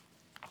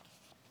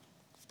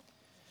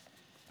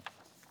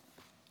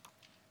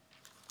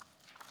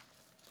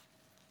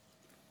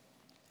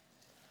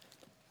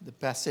The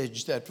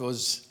passage that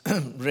was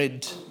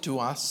read to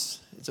us,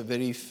 it's a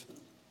very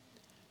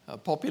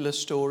popular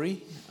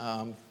story.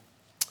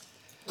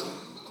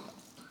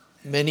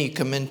 Many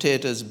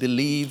commentators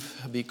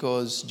believe,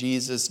 because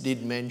Jesus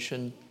did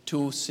mention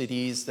two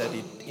cities, that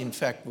it in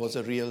fact was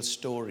a real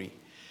story.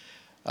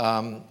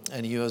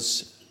 And he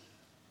was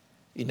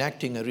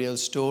enacting a real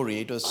story.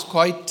 It was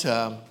quite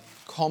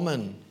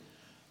common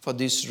for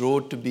this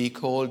road to be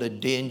called a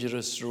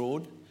dangerous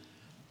road,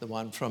 the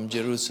one from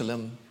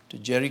Jerusalem to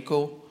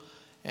Jericho.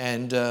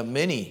 And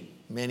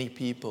many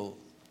people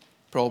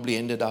probably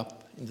ended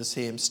up in the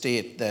same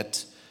state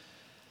that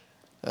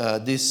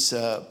this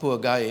poor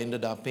guy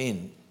ended up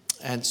in.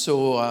 And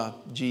so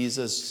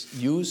Jesus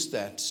used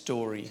that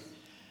story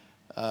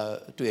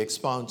to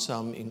expound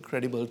some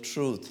incredible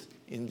truth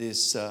in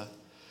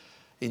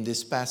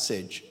this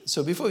passage.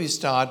 So before we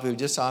start, we'll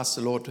just ask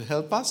the Lord to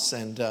help us,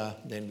 and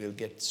then we'll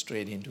get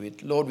straight into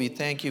it. Lord, we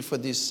thank you for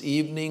this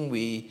evening.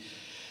 We,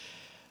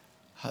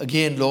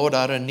 again, Lord,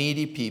 are a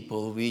needy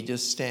people. We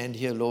just stand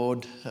here,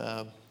 Lord,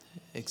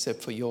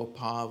 except for your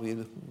power,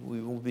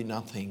 we will be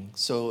nothing.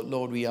 So,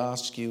 Lord, we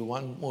ask you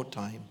one more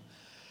time,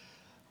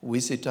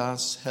 visit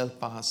us,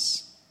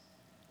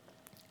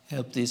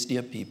 help these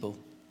dear people.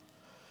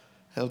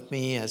 Help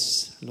me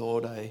as,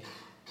 Lord, I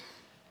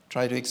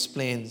try to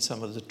explain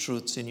some of the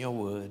truths in your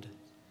word.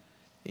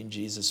 In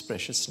Jesus'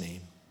 precious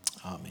name,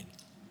 amen.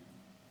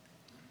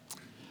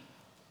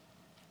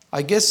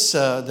 I guess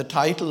the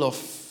title of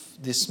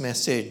this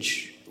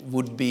message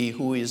would be,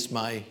 Who is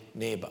my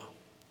neighbor?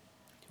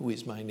 Who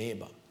is my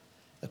neighbor?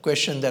 A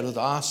question that was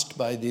asked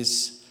by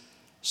this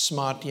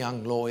smart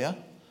young lawyer.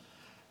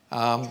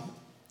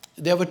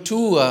 There were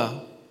two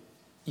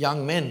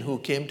young men who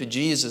came to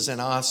Jesus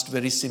and asked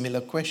very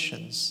similar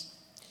questions.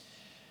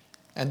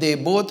 And they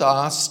both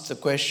asked the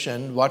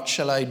question, what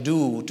shall I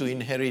do to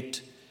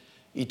inherit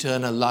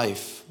eternal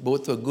life?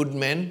 Both were good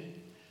men.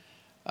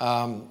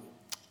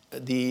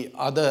 The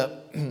other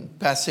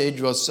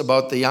passage was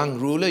about the young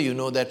ruler. You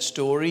know that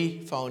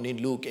story found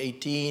in Luke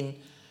 18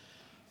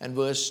 and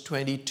verse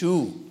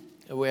 22,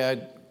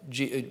 where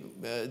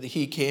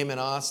he came and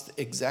asked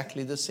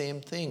exactly the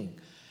same thing.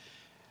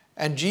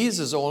 And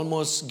Jesus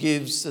almost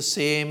gives the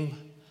same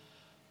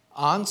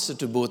answer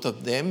to both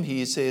of them.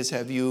 He says,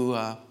 have you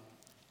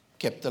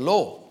kept the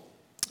law?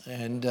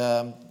 And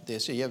they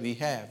say, yeah, we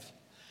have.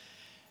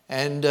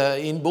 And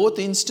in both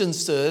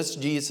instances,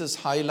 Jesus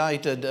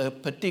highlighted a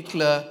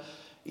particular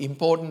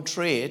important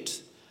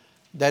trait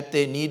that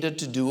they needed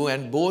to do,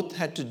 and both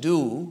had to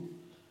do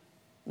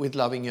with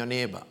loving your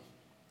neighbor.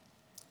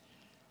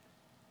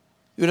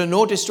 You would have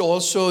noticed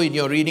also in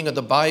your reading of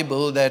the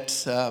Bible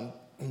that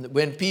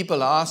when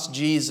people asked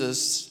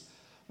Jesus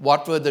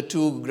what were the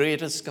two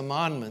greatest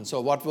commandments,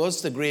 or what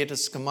was the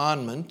greatest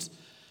commandment,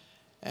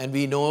 and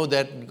we know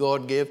that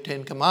God gave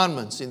 10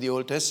 commandments in the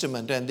Old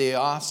Testament, and they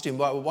asked him,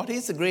 what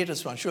is the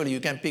greatest one? Surely you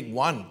can pick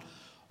one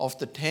of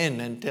the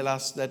 10 and tell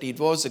us that it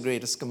was the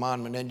greatest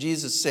commandment. And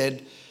Jesus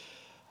said,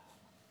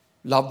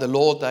 love the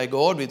Lord thy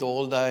God with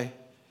all thy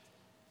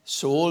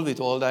soul, with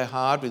all thy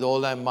heart, with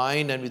all thy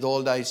mind, and with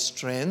all thy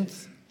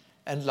strength,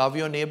 and love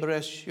your neighbor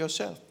as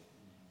yourself.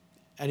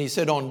 And he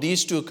said, on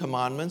these two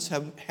commandments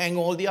hang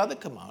all the other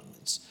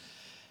commandments.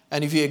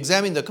 And if you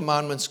examine the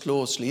commandments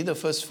closely, the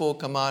first 4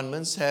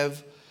 commandments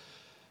have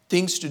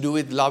things to do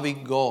with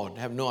loving God,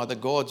 have no other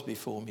gods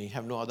before me,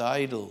 have no other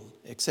idol,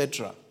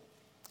 etc.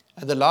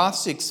 And the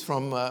last 6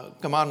 from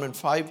commandment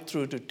 5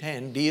 through to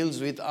 10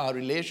 deals with our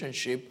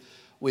relationship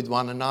with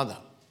one another.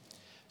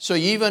 So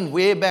even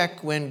way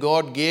back when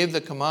God gave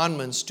the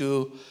commandments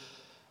to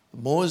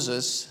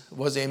Moses,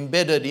 was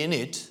embedded in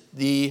it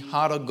the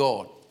heart of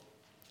God.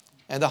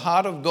 And the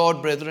heart of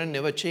God, brethren,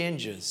 never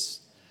changes.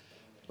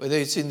 Whether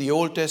it's in the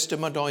Old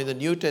Testament or in the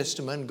New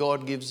Testament,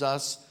 God gives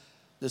us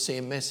the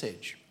same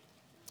message.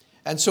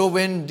 And so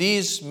when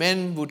these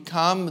men would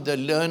come, the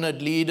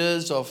learned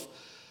leaders of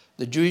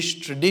the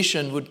Jewish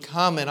tradition would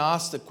come and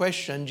ask the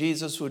question,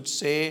 Jesus would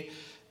say,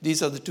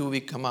 these are the 2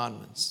 big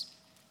commandments.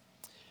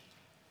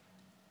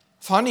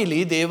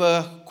 Funnily, they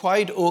were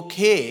quite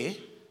okay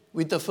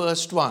with the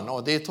first one,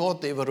 or they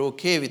thought they were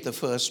okay with the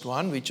first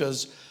one, which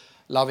was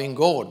loving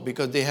God,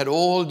 because they had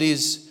all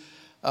these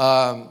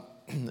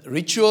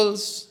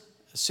rituals,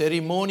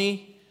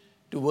 ceremony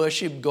to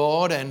worship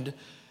God, and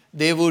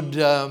they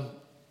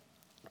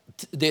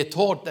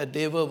thought that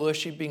they were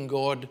worshiping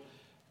God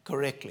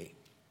correctly.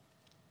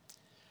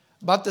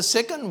 But the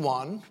second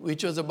one,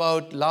 which was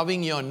about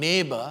loving your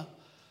neighbor,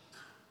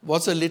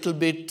 was a little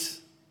bit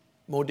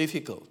more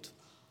difficult.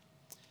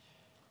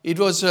 It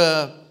was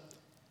a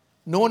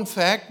known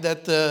fact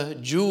that the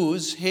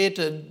Jews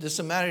hated the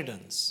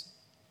Samaritans.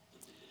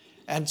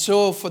 And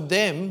so for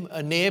them,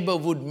 a neighbor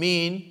would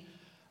mean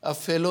a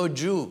fellow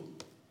Jew,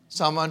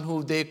 someone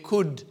who they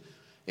could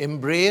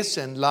embrace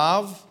and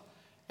love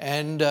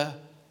and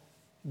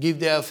give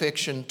their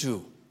affection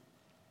to.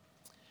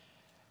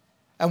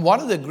 And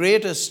one of the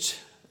greatest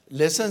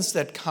lessons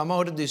that come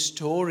out of this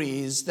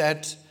story is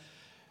that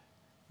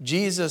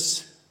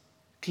Jesus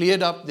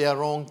cleared up their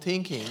wrong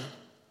thinking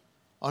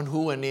on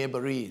who a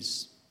neighbor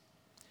is.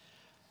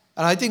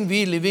 And I think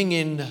we living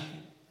in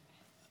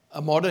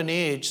a modern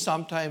age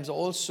sometimes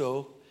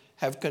also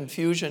have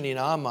confusion in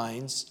our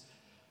minds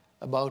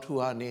about who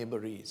our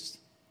neighbor is.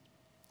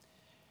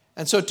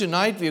 And so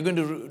tonight we're going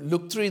to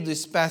look through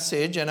this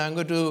passage, and I'm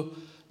going to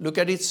look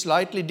at it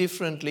slightly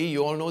differently.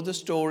 You all know the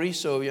story,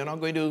 so we're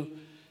not going to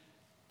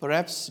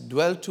perhaps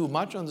dwell too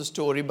much on the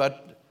story,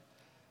 but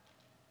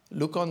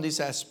look on this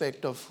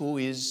aspect of who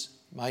is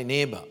my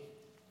neighbor.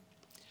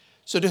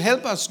 So to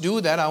help us do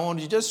that, I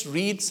want to just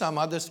read some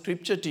other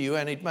scripture to you,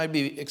 and it might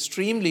be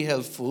extremely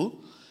helpful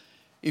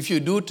if you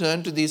do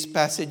turn to these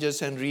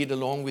passages and read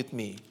along with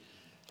me,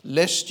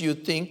 lest you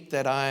think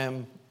that I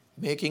am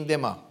making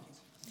them up.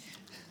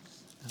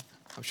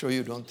 I'm sure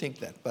you don't think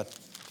that, but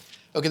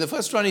okay, the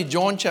first one is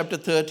John chapter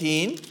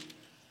 13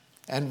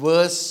 and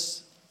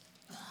verse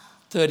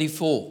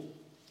 34.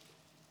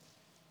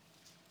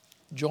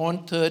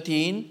 John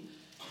 13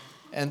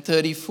 and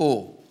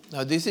 34.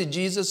 Now this is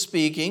Jesus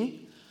speaking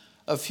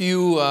a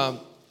few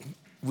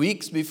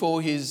weeks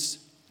before his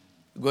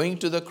going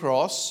to the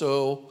cross.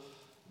 So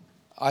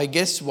I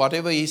guess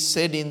whatever he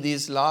said in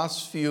these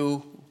last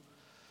few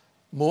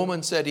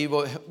moments that he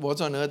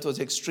was on earth was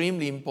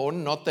extremely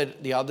important. Not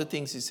that the other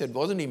things he said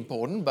wasn't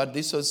important, but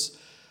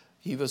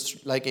he was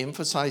like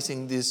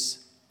emphasizing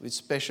this with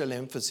special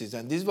emphasis.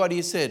 And this is what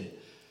he said: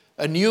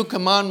 a new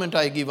commandment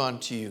I give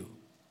unto you.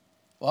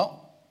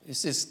 Well,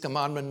 is this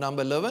commandment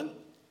number 11?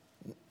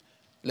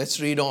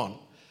 Let's read on.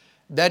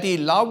 That ye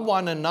love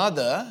one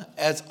another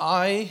as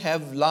I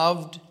have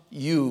loved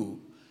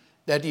you,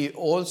 that ye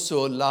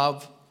also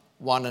love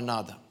one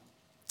another.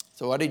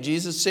 So what did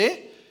Jesus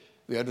say?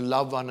 We have to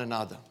love one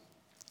another.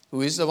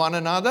 Who is the one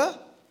another?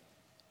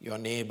 Your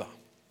neighbor.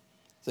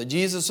 So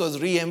Jesus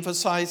was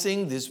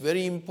re-emphasizing this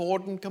very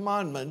important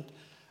commandment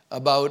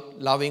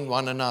about loving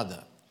one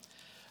another.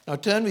 Now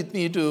turn with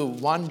me to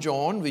 1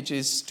 John, which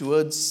is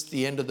towards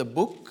the end of the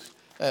book,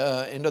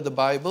 end of the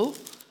Bible.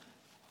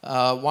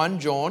 1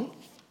 John.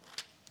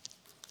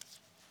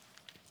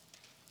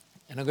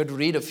 And I'm going to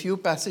read a few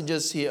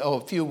passages here,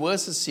 or a few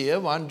verses here.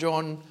 1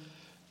 John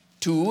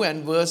 2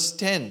 and verse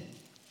 10.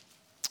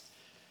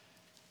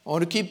 I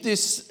want to keep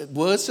these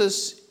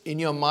verses in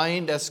your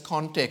mind as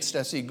context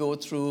as we go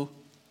through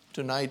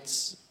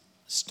tonight's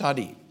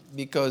study,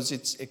 because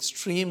it's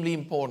extremely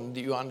important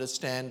that you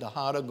understand the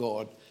heart of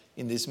God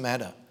in this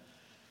matter.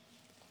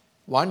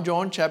 1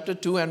 John chapter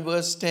 2 and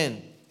verse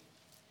 10.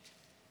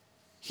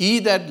 He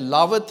that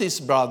loveth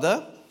his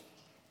brother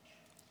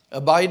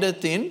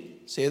abideth in,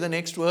 say the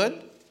next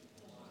word,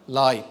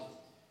 light.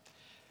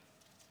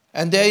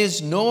 And there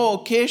is no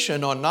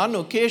occasion or none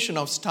occasion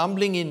of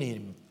stumbling in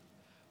him.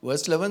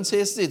 Verse 11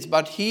 says this: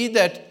 but he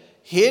that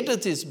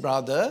hateth his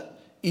brother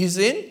is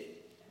in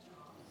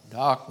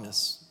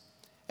darkness,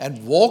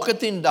 and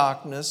walketh in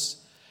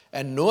darkness,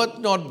 and knoweth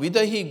not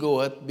whither he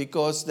goeth,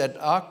 because that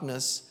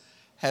darkness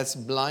has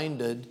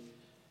blinded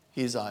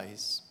his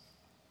eyes.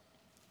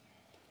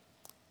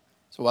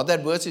 So what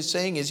that verse is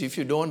saying is, if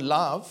you don't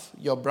love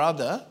your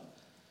brother,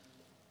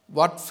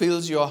 what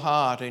fills your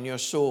heart and your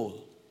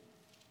soul?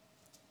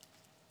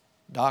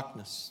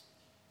 Darkness.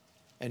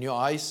 And your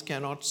eyes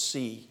cannot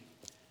see,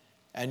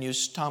 and you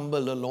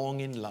stumble along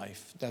in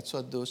life. That's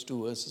what those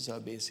two verses are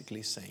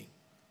basically saying.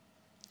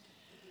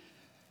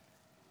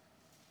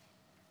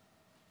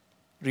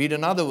 Read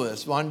another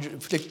verse.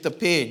 Flick the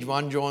page.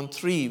 1 John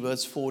 3,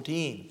 verse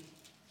 14.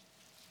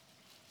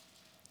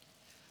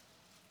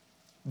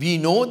 We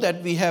know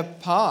that we have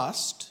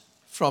passed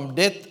from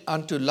death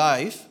unto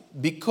life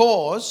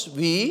because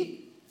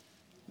we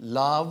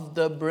love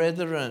the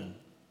brethren.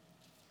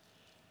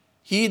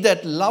 He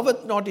that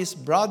loveth not his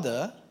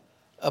brother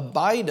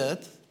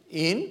abideth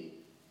in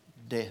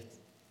death.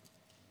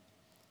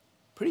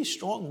 Pretty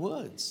strong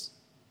words.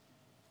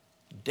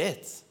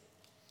 Death,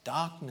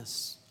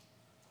 darkness.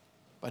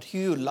 But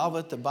he who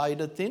loveth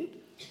abideth in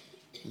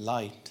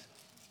light.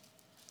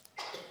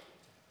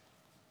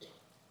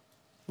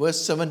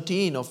 Verse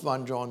 17 of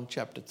 1 John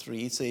chapter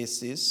 3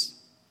 says this: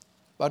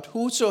 but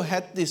whoso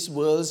hath this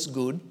world's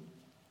good,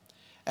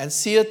 and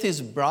seeth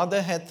his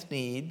brother hath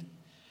need,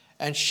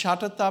 and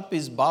shutteth up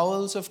his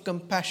bowels of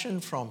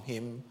compassion from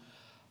him,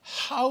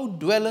 how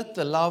dwelleth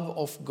the love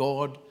of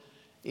God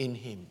in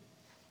him?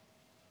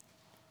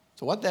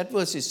 So what that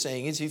verse is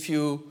saying is, if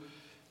you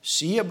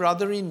see a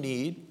brother in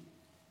need,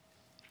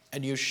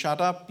 and you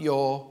shut up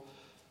your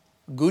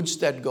goods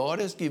that God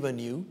has given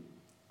you,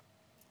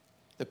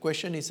 the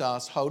question is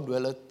asked, how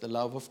dwelleth the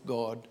love of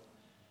God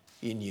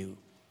in you?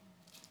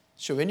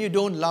 So when you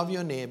don't love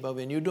your neighbor,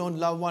 when you don't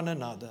love one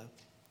another,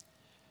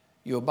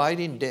 you abide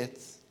in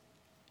death,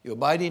 you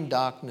abide in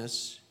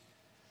darkness,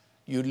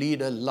 you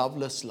lead a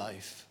loveless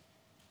life.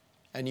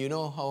 And you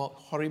know how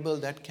horrible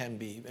that can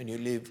be when you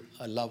live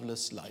a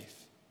loveless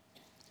life.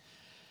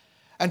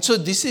 And so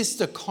this is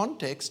the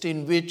context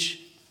in which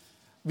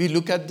we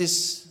look at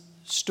this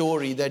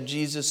story that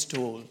Jesus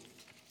told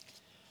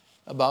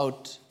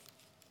about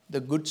the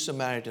Good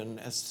Samaritan,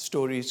 as the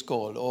story is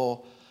called,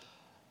 or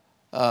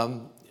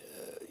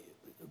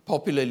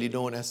popularly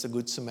known as the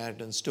Good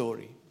Samaritan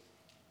story.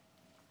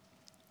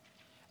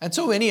 And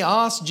so when he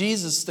asked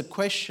Jesus the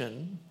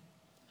question,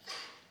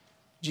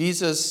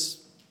 Jesus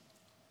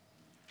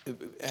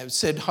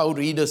said, "How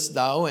readest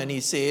thou?" And he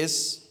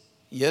says,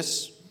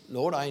 "Yes,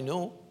 Lord, I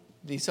know.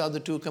 These are the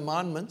 2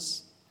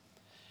 commandments."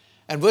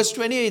 And verse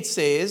 28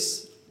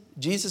 says,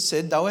 Jesus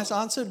said, "Thou hast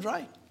answered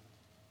right.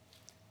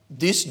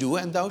 This do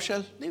and thou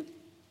shalt live."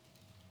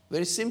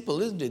 Very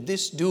simple, isn't it?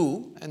 This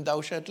do and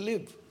thou shalt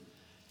live.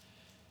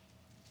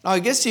 Now, I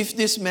guess if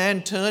this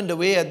man turned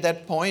away at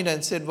that point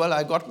and said, "Well,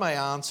 I got my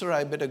answer,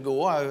 I better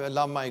go, I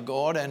love my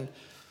God, and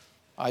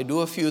I do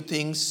a few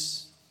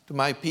things to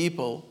my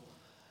people,"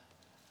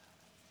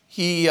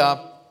 he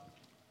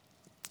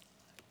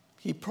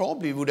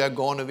probably would have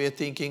gone away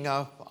thinking,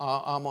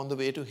 I'm on the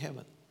way to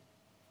heaven.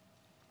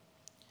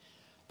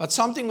 But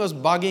something was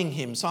bugging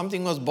him,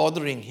 something was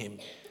bothering him.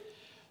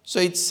 So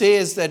it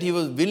says that he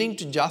was willing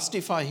to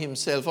justify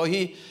himself, or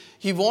he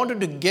wanted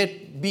to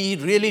be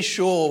really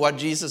sure what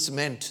Jesus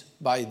meant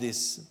by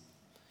this.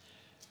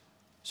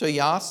 So he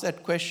asked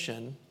that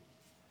question,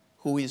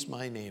 "Who is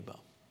my neighbor?"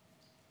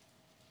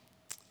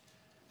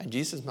 And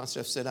Jesus must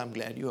have said, "I'm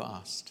glad you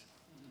asked."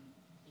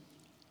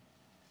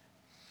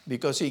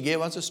 Because he gave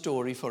us a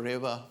story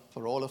forever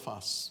for all of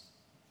us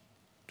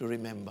to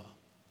remember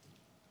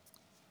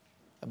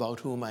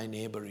about who my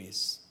neighbor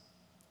is.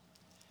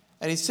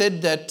 And he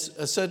said that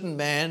a certain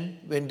man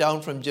went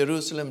down from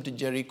Jerusalem to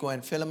Jericho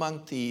and fell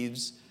among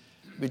thieves,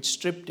 which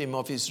stripped him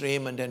of his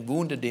raiment and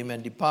wounded him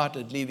and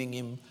departed, leaving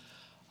him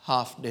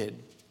half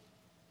dead.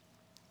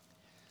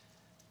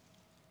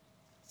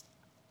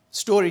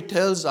 Story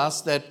tells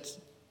us that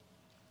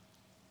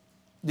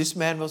this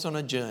man was on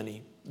a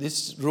journey.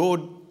 This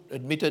road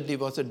admittedly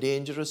was a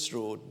dangerous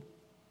road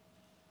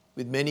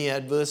with many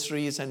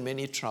adversaries and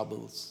many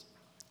troubles.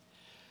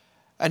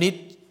 And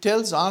it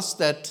tells us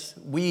that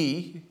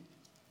we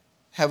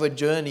have a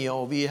journey,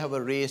 or we have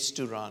a race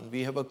to run.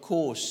 We have a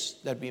course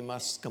that we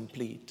must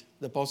complete.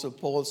 The Apostle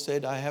Paul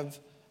said,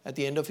 at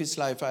the end of his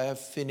life, I have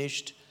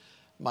finished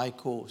my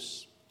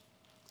course.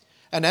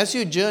 And as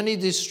you journey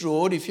this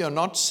road, if you're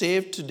not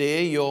saved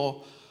today,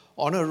 you're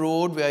on a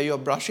road where you're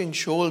brushing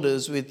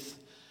shoulders with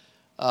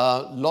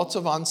lots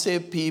of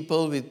unsaved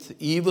people, with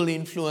evil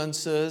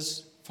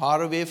influences,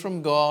 far away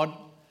from God,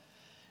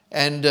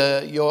 and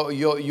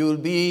you'll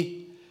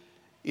be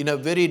in a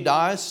very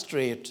dire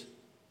strait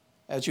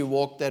as you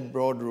walk that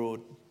broad road.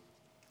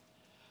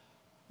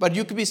 But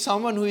you could be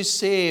someone who is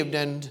saved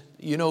and,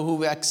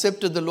 who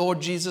accepted the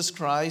Lord Jesus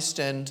Christ.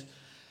 And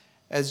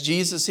as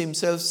Jesus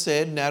himself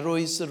said, narrow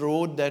is the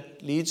road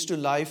that leads to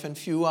life and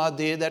few are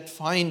they that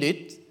find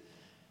it.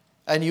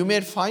 And you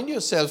may find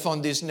yourself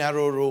on this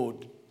narrow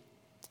road.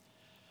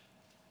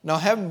 Now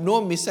have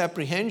no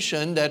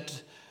misapprehension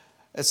that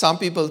some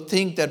people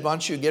think that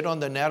once you get on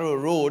the narrow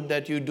road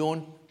that you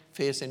don't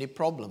face any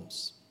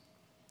problems.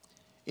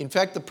 In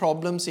fact, the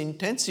problems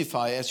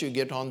intensify as you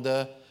get on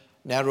the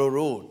narrow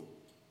road,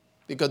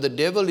 because the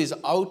devil is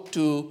out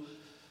to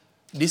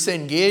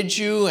disengage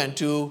you and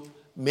to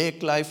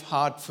make life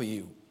hard for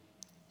you.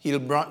 He'll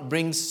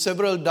bring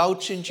several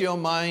doubts into your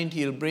mind.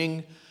 He'll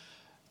bring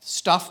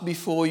stuff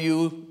before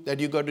you that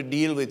you've got to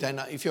deal with.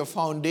 And if your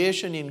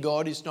foundation in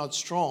God is not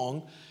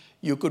strong,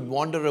 you could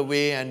wander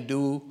away and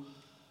do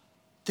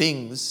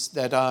things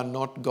that are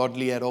not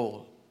godly at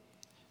all.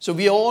 So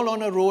we are all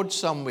on a road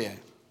somewhere.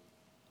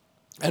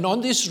 And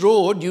on this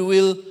road, you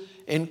will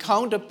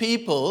encounter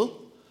people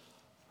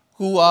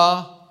who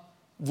are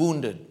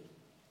wounded,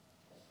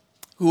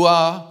 who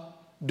are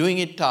doing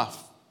it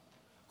tough,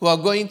 who are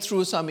going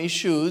through some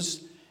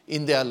issues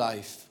in their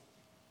life.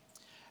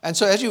 And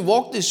so as you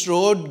walk this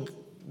road,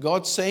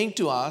 God's saying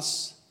to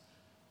us,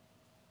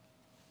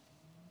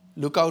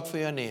 look out for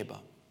your neighbor.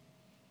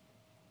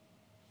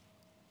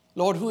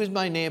 Lord, who is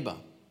my neighbor?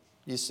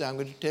 Yes, I'm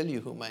going to tell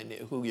you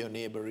who your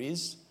neighbor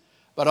is.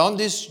 But on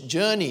this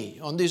journey,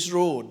 on this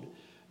road,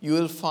 you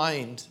will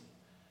find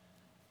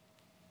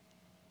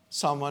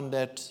someone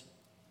that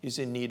is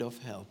in need of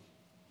help.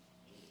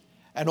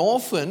 And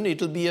often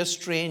it will be a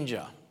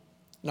stranger.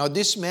 Now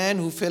this man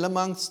who fell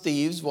amongst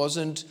thieves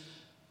wasn't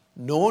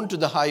known to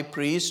the high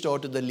priest or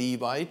to the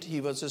Levite.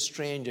 He was a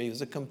stranger. He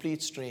was a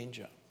complete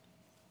stranger.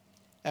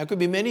 There could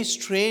be many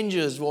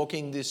strangers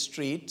walking these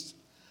streets.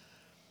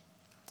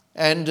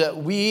 And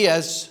we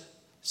as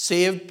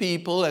saved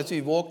people, as we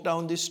walk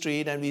down the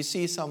street and we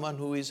see someone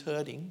who is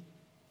hurting,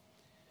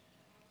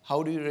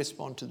 how do you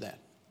respond to that?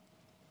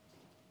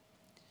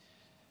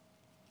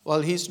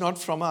 Well, he's not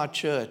from our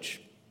church,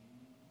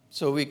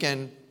 so we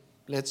can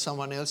let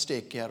someone else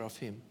take care of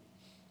him.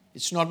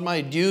 It's not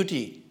my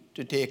duty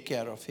to take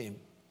care of him.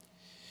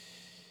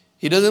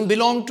 He doesn't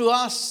belong to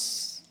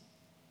us,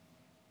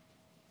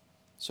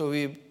 so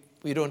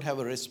we don't have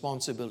a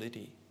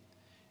responsibility.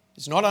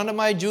 It's not under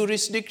my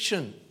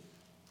jurisdiction,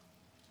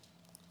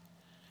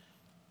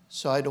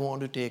 so I don't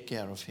want to take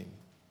care of him.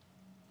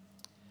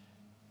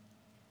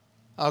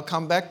 I'll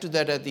come back to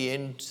that at the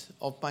end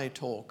of my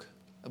talk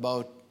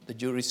about the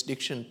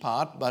jurisdiction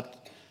part,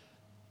 but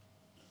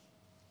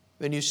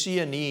when you see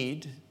a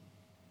need,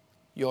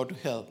 you ought to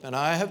help. And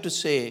I have to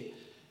say,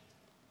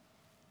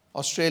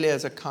 Australia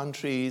as a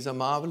country is a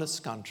marvelous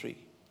country.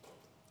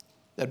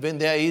 That when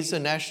there is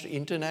an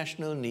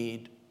international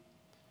need,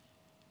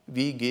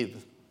 we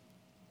give.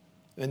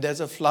 When there's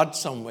a flood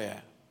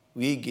somewhere,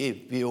 we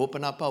give. We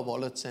open up our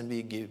wallets and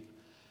we give.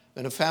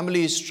 When a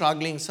family is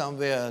struggling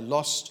somewhere,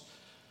 lost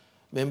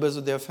members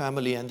of their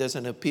family, and there's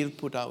an appeal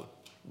put out,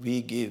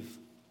 we give.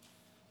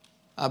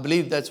 I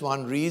believe that's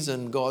one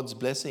reason God's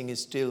blessing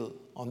is still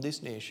on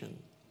this nation,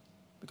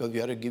 because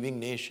we are a giving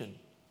nation.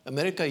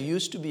 America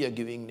used to be a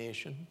giving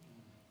nation,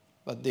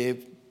 but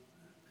they've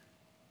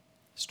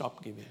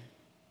stopped giving.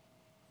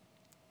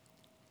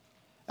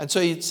 And so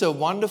it's a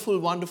wonderful,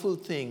 wonderful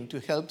thing to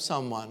help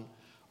someone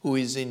who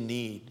is in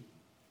need.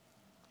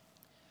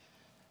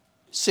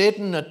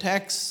 Satan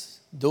attacks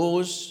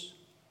those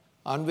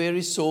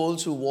unwary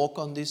souls who walk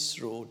on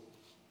this road.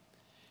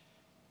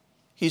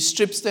 He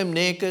strips them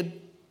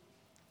naked,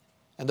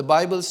 and the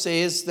Bible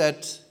says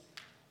that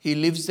he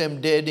leaves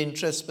them dead in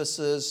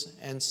trespasses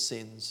and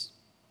sins,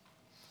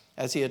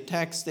 as he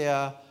attacks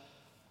their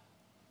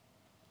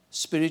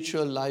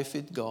spiritual life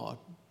with God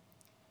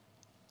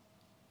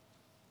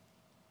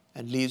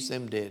and leaves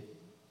them dead.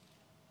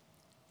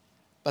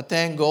 But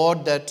thank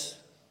God that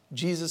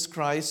Jesus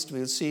Christ,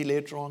 we'll see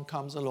later on,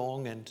 comes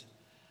along and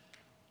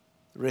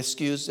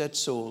rescues that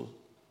soul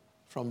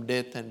from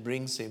death and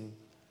brings him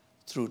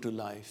through to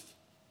life.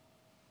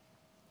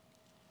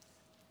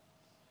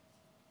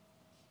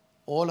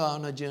 All are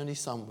on a journey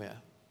somewhere.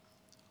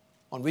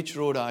 On which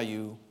road are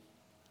you?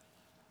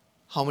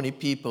 How many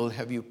people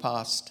have you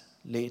passed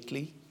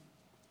lately?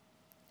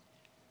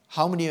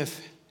 How many have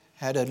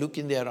had a look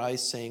in their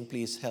eyes saying,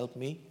 please help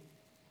me?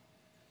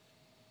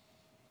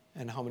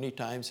 And how many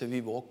times have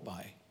we walked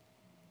by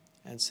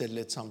and said,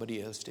 let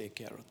somebody else take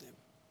care of them?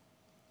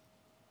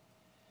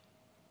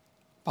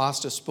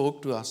 Pastor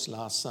spoke to us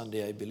last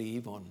Sunday, I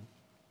believe, on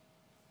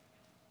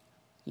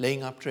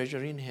laying up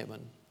treasure in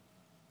heaven.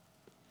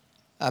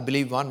 I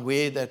believe one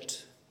way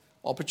that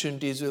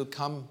opportunities will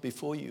come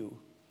before you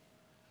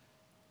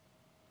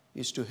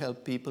is to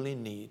help people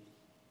in need.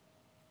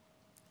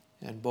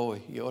 And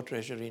boy, your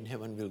treasure in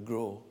heaven will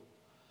grow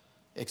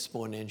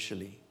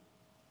exponentially.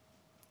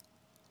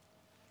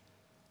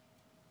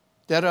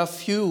 There are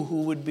few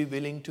who would be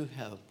willing to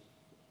help,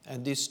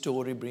 and this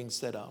story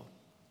brings that out.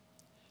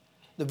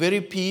 The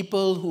very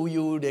people who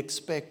you would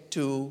expect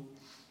to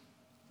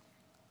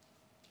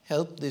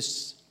help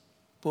this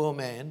poor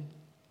man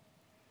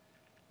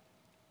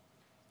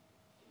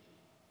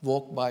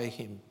walk by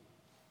him.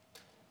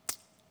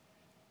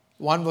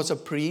 One was a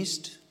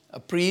priest. A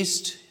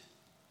priest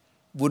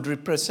would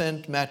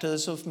represent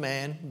matters of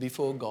man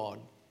before God.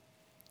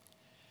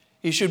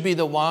 He should be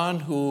the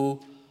one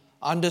who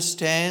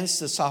understands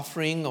the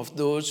suffering of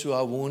those who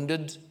are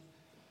wounded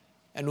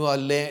and who are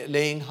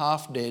laying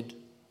half dead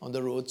on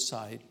the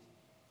roadside.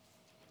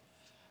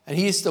 And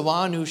he is the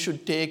one who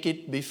should take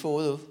it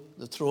before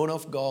the throne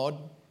of God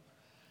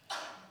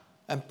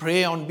and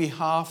pray on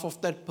behalf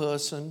of that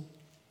person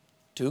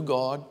to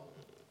God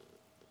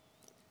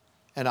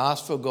and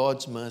ask for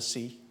God's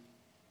mercy.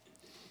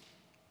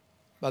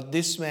 But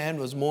this man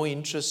was more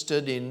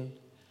interested in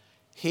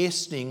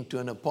hastening to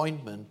an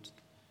appointment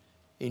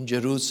in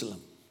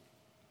Jerusalem.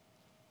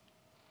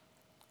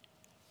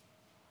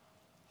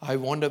 I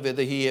wonder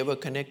whether he ever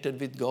connected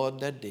with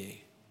God that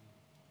day,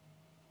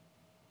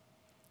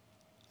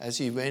 as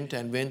he went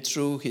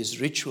through his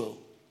ritual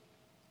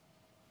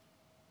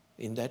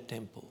in that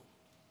temple.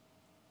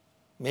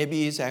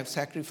 Maybe his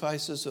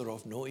sacrifices are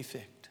of no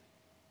effect.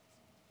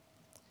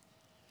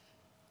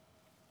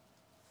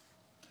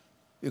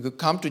 We could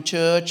come to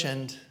church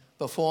and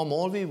perform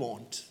all we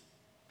want,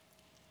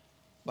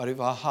 but if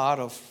our heart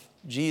of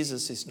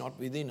Jesus is not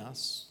within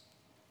us,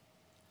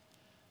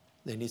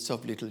 then it's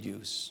of little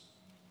use.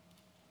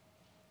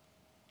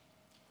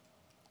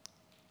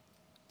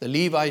 The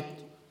Levite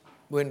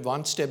went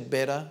one step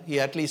better.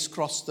 He at least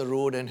crossed the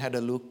road and had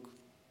a look.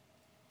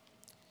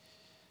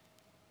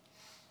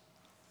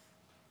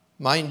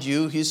 Mind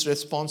you, his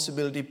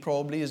responsibility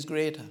probably is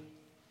greater.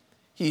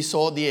 He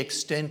saw the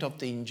extent of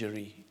the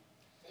injury.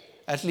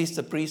 At least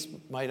the priest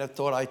might have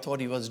thought, I thought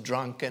he was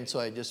drunk, and so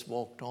I just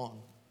walked on.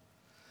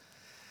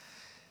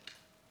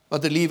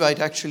 But the Levite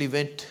actually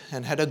went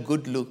and had a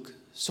good look,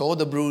 saw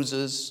the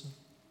bruises,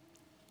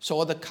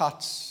 saw the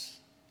cuts,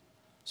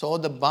 saw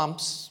the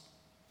bumps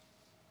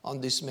on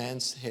this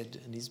man's head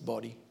and his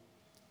body,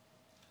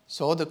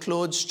 saw the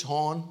clothes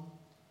torn,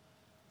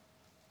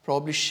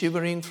 probably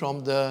shivering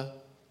from the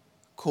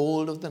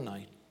cold of the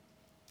night,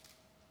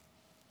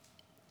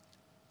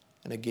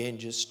 and again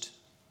just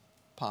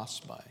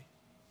passed by.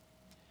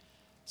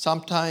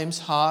 Sometimes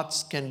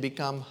hearts can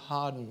become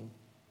hardened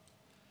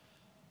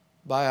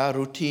by our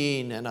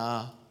routine and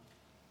our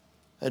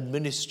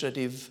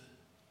administrative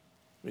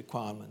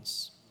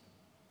requirements.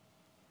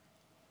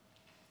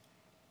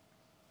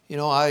 You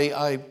know,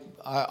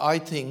 I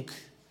think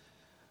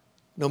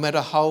no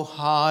matter how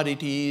hard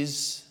it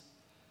is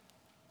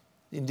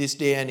in this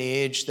day and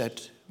age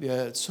that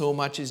so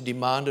much is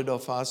demanded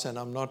of us, and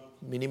I'm not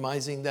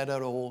minimizing that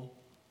at all,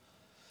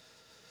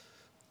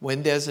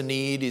 When there's a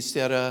need, is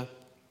there a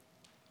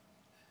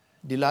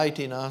delight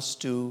in us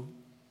to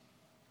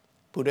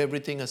put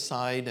everything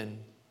aside and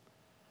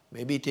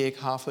maybe take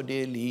half a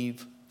day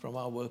leave from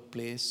our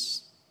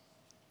workplace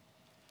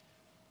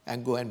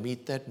and go and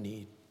meet that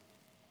need?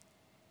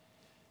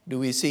 Do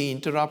we see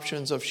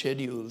interruptions of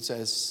schedules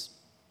as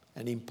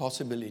an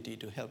impossibility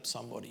to help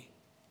somebody?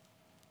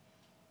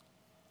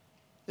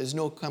 There's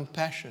no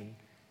compassion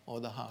or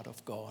the heart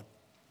of God.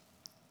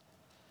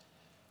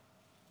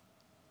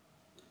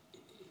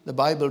 The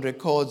Bible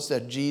records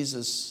that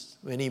Jesus,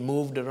 when he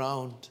moved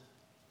around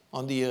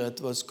on the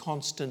earth, was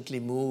constantly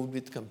moved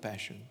with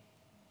compassion.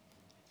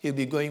 He'd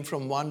be going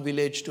from one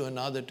village to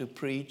another to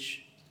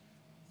preach.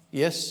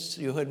 Yes,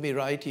 you heard me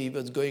right. He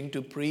was going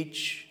to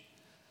preach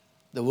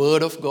the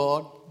word of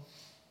God.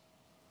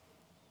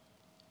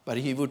 But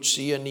he would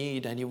see a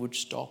need and he would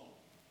stop.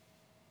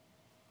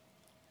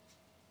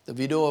 The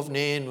widow of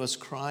Nain was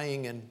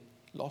crying and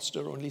lost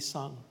her only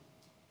son.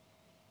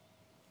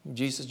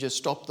 Jesus just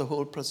stopped the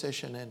whole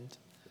procession and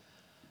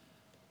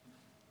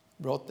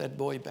brought that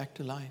boy back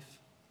to life.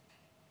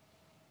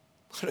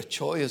 What a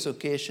joyous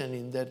occasion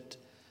in that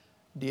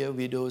dear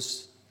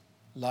widow's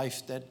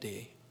life that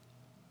day.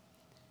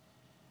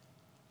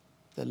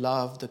 The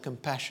love, the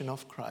compassion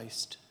of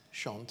Christ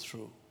shone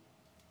through.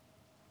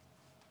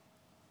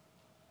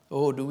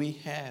 Oh, do we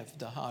have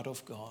the heart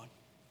of God?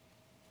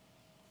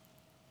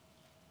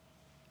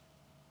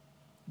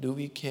 Do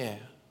we care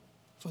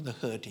for the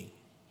hurting?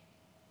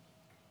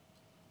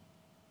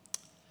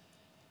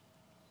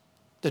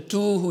 The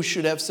two who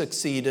should have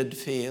succeeded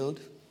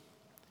failed.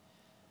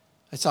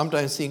 I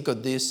sometimes think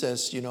of this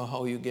as,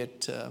 how you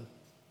get,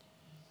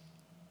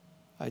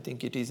 I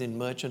think it is in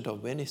Merchant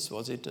of Venice,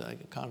 was it? I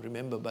can't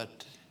remember,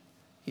 but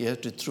he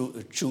had to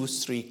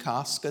choose 3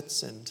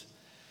 caskets, and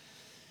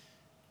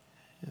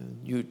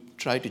you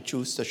try to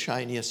choose the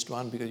shiniest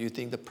one because you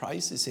think the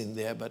price is in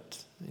there,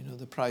 but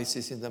the price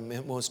is in the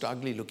most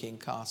ugly looking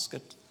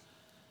casket.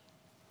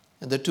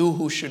 And the two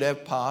who should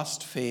have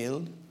passed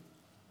failed.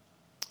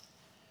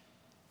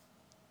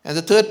 And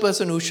the third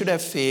person who should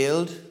have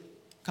failed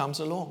comes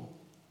along.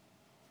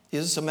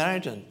 He's a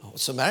Samaritan. Oh,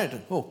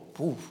 Samaritan. Oh,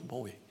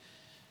 boy.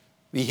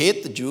 We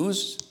hate the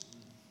Jews.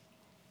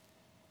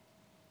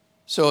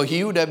 So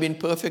he would have been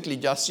perfectly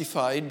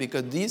justified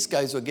because these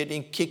guys were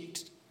getting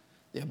kicked.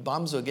 Their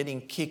bums were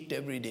getting kicked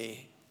every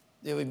day.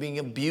 They were being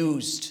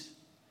abused.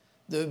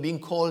 They were being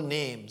called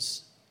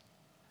names.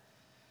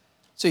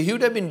 So he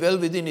would have been well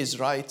within his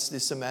rights,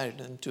 this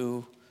Samaritan,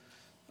 to,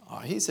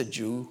 he's a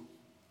Jew,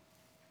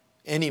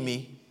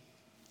 enemy,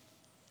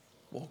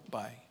 walk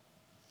by.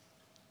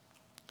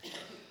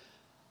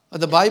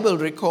 The Bible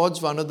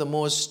records one of the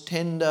most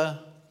tender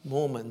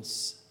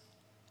moments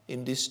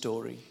in this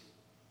story.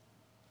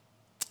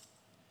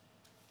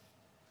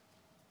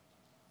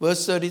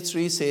 Verse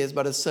 33 says,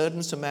 "But a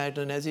certain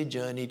Samaritan as he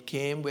journeyed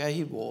came where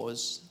he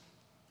was,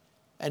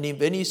 and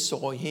when he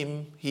saw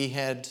him, he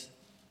had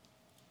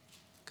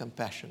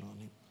compassion on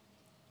him."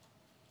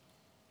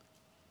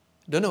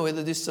 I don't know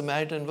whether this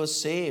Samaritan was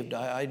saved.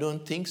 I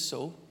don't think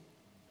so.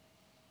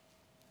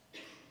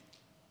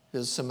 He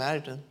was a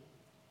Samaritan.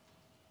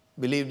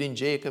 Believed in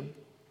Jacob.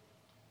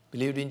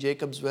 Believed in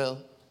Jacob's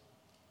well.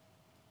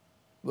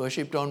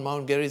 Worshipped on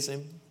Mount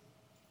Gerizim.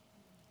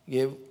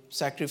 Gave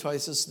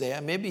sacrifices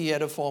there. Maybe he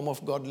had a form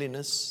of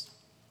godliness.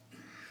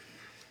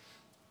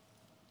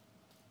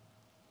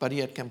 But he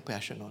had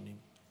compassion on him.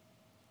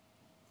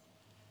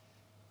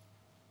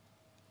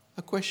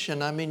 A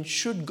question,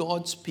 should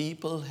God's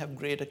people have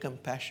greater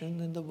compassion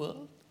in the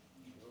world?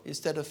 Is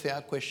that a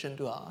fair question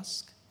to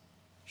ask?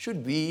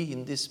 Should we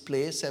in this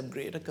place have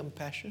greater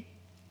compassion?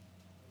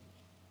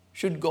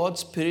 Should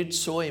God's Spirit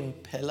so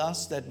impel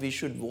us that we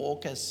should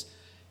walk as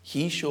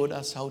He showed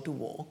us how to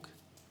walk?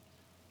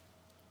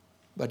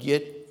 But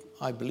yet,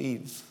 I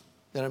believe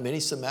there are many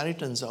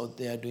Samaritans out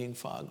there doing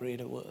far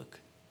greater work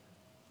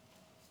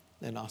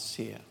than us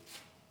here.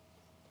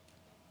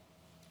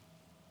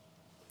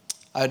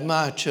 I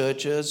admire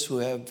churches who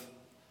have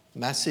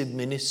massive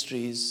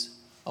ministries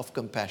of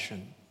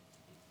compassion.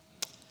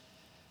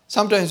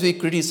 Sometimes we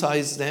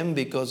criticize them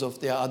because of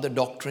their other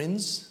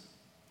doctrines.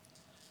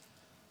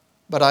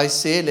 But I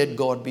say, let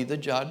God be the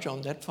judge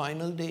on that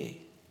final day.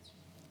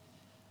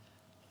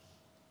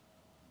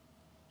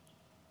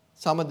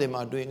 Some of them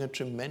are doing a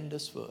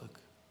tremendous work.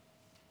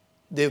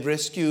 They've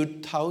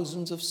rescued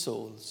thousands of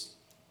souls,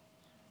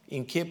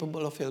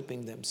 incapable of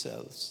helping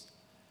themselves,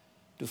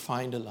 to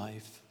find a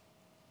life.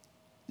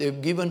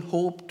 They've given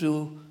hope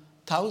to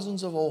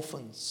thousands of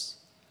orphans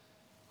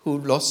who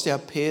lost their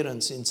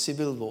parents in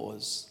civil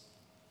wars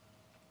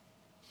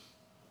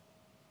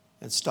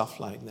and stuff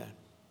like that.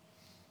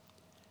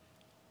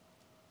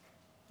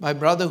 My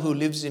brother who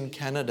lives in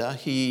Canada,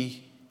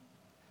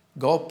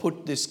 God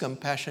put this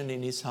compassion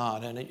in his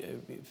heart.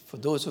 And for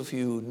those of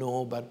you who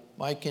know, but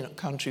my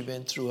country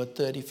went through a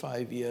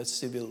 35-year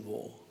civil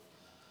war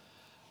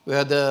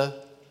where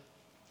the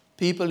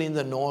people in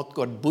the north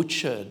got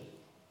butchered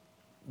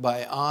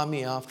by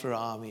army after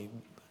army.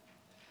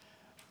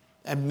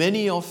 And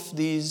many of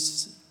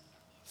these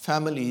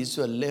families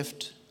were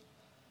left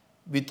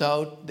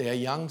without their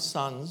young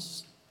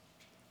sons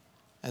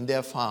and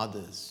their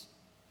fathers.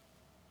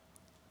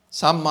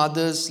 Some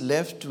mothers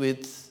left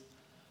with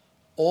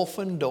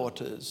orphan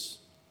daughters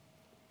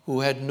who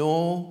had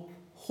no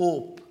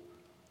hope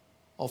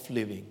of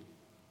living.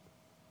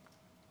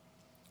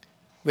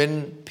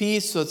 When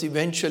peace was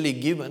eventually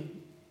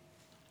given,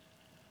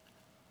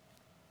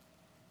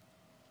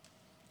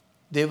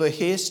 they were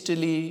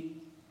hastily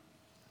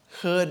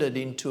herded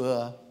into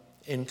an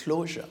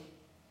enclosure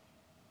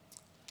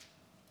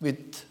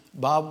with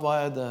barbed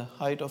wire the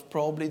height of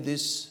probably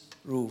this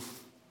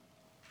roof,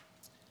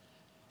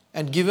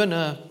 and given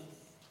a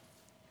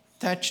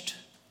thatched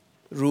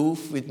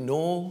roof with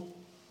no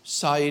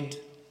side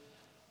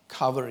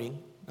covering.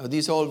 Now,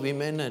 these are all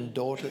women and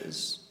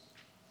daughters.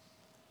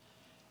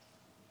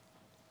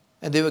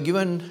 And they were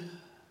given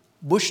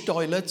bush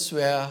toilets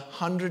where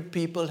 100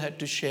 people had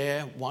to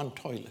share one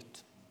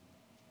toilet.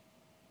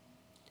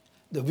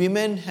 The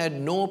women had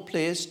no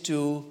place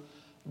to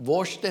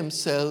wash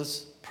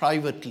themselves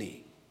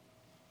privately.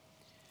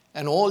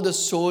 And all the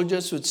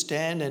soldiers would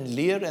stand and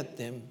leer at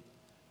them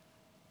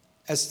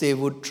as they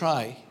would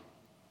try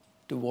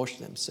to wash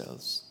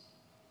themselves.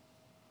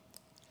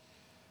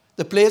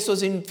 The place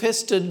was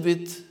infested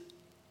with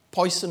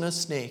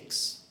poisonous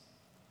snakes.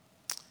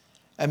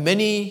 And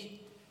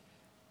many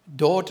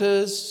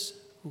daughters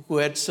who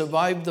had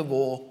survived the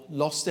war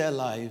lost their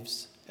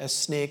lives as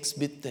snakes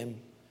bit them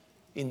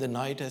in the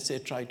night as they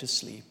tried to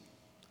sleep.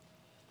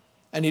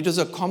 And it was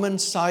a common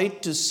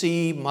sight to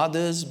see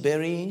mothers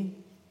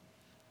burying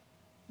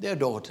their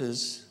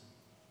daughters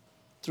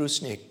through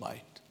snake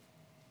bite.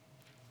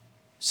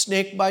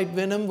 Snake bite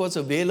venom was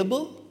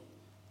available,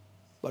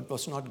 but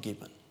was not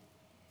given.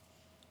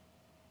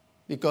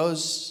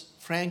 Because,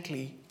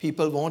 frankly,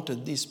 people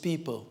wanted these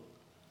people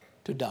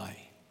to die.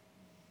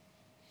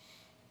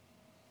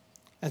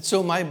 And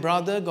so my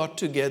brother got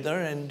together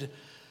and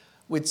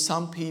with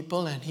some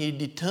people, and he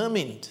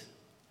determined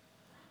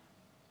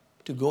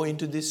to go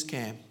into this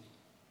camp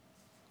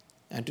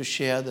and to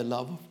share the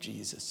love of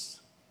Jesus.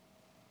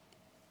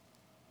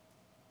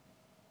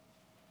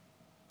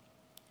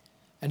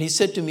 And he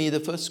said to me, the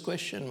first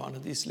question one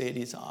of these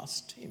ladies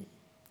asked him,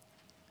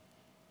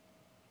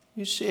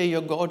 "You say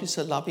your God is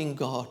a loving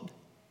God.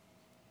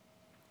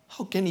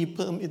 How can he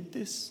permit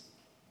this?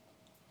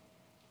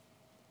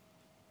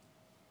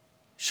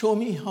 Show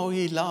me how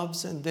he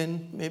loves, and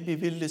then maybe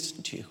we'll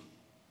listen to you."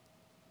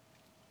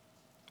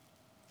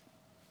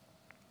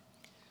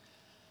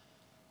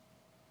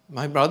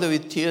 My brother,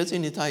 with tears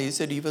in his eyes, he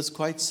said he was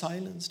quite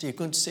silenced. He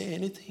couldn't say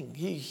anything.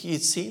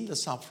 He'd seen the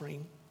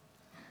suffering.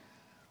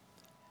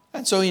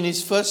 And so in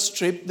his first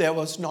trip, there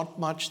was not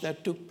much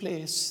that took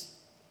place.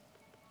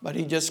 But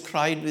he just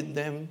cried with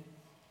them.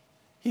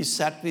 He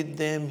sat with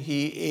them.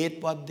 He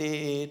ate what they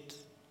ate.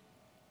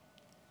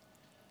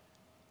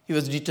 He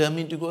was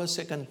determined to go a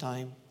second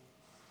time.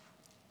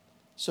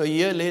 So a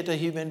year later,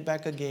 he went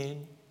back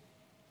again.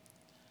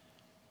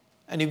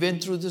 And he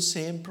went through the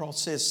same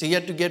process. He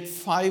had to get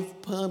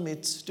 5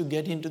 permits to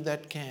get into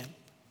that camp.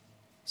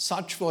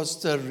 Such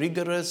was the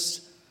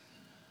rigorous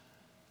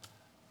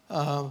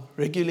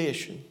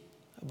regulation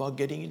about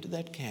getting into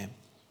that camp.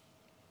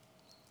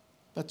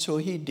 But so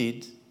he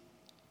did.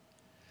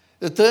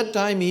 The third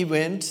time he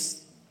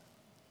went,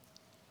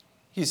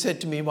 he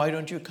said to me, "Why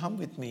don't you come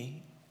with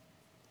me?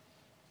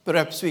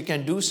 Perhaps we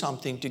can do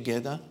something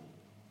together."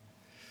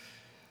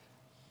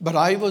 But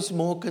I was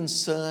more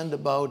concerned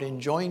about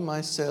enjoying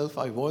myself.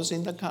 I was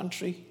in the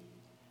country,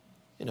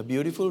 in a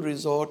beautiful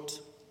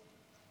resort,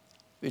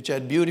 which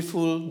had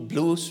beautiful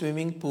blue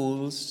swimming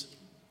pools,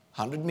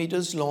 100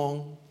 meters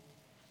long,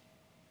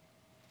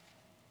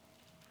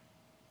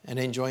 and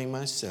enjoying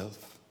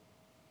myself,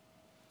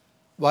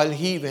 while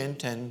he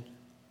went and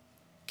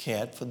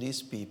cared for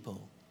these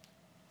people.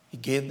 He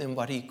gave them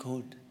what he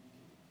could.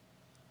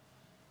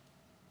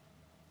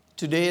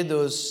 Today,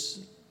 there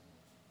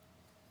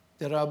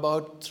are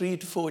about 3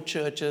 to 4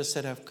 churches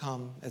that have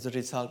come as a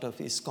result of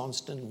his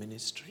constant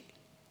ministry.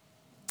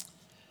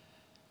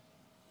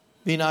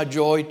 Been our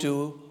joy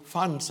to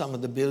fund some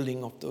of the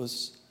building of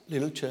those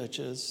little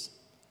churches.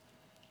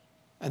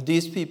 And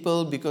these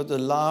people, because of the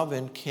love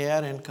and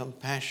care and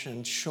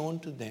compassion shown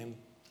to them,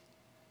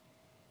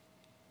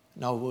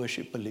 now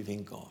worship a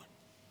living God.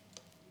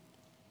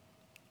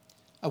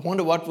 I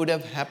wonder what would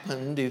have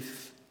happened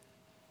if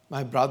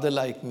my brother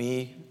like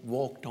me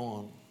walked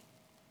on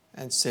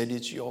and said,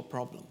 "It's your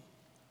problem,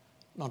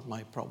 not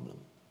my problem."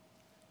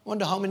 I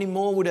wonder how many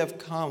more would have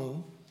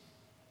come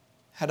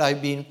had I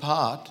been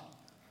part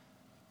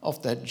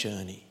of that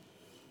journey.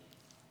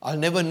 I'll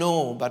never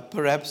know, but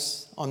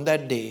perhaps on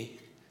that day,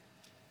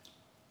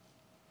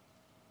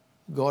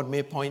 God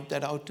may point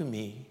that out to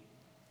me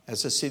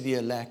as a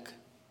severe lack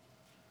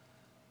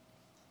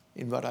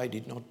in what I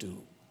did not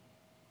do.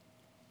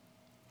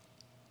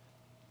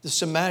 The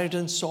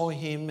Samaritan saw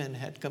him and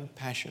had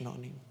compassion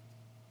on him.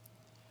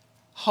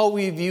 How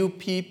we view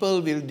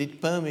people will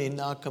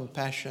determine our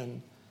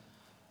compassion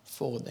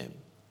for them.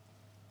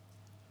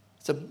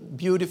 It's a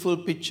beautiful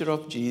picture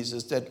of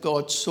Jesus, that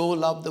God so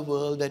loved the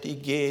world that he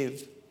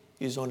gave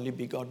his only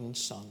begotten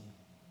Son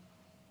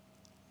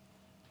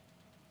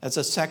as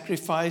a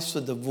sacrifice for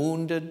the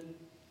wounded,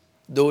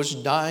 those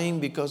dying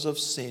because of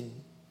sin.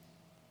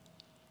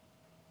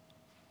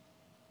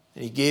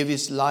 And he gave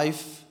his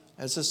life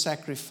as a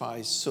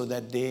sacrifice so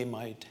that they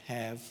might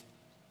have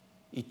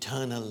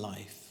eternal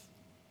life.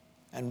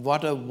 And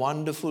what a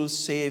wonderful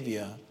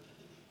Savior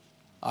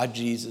our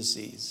Jesus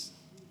is.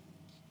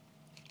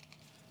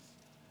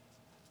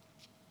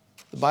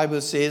 The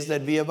Bible says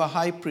that we have a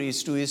high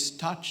priest who is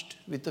touched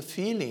with the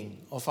feeling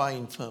of our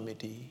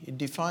infirmity. It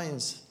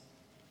defines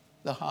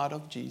the heart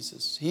of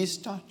Jesus. He is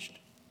touched.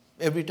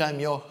 Every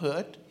time you're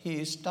hurt, he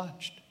is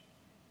touched.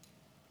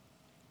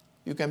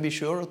 You can be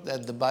sure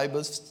that the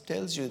Bible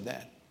tells you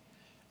that.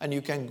 And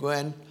you can go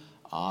and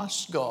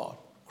ask God,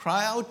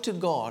 cry out to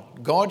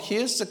God. God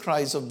hears the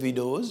cries of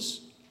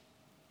widows.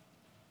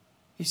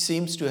 He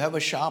seems to have a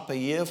sharper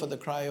ear for the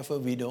cry of a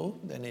widow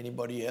than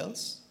anybody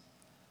else.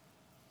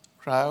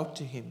 Cry out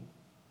to him,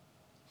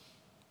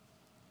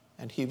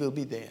 and he will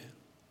be there,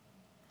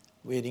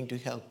 waiting to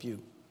help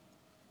you.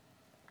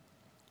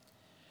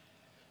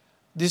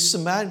 This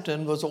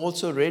Samaritan was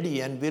also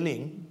ready and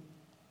willing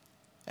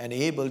and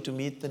able to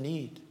meet the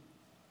need.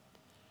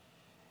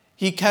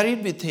 He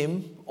carried with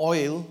him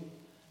oil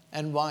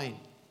and wine.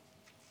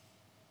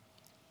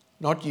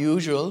 Not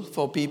usual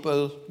for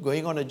people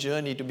going on a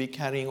journey to be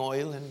carrying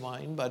oil and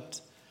wine,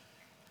 but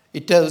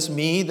it tells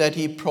me that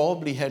he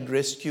probably had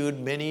rescued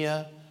many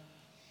a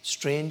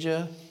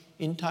stranger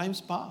in times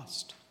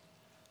past.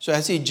 So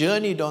as he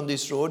journeyed on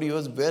this road, he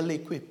was well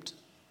equipped.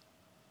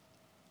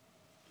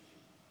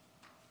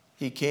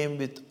 He came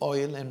with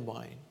oil and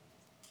wine.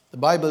 The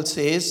Bible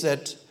says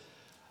that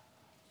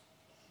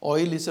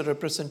oil is a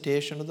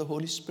representation of the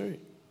Holy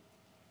Spirit.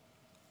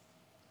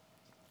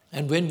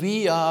 And when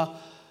we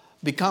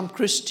become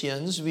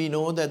Christians, we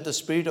know that the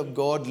Spirit of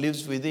God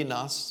lives within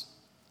us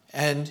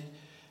and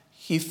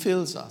he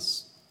fills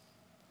us.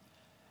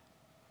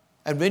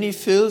 And when he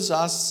fills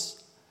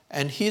us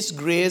and his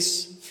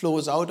grace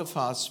flows out of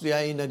us, we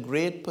are in a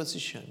great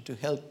position to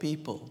help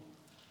people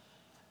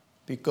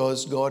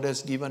because God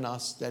has given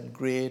us that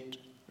great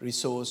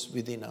resource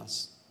within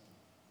us.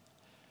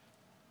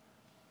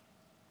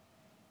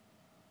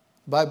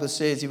 The Bible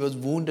says he was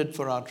wounded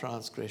for our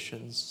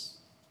transgressions.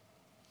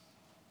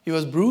 He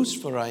was bruised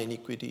for our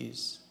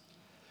iniquities.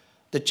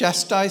 The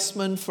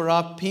chastisement for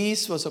our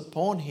peace was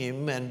upon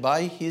him, and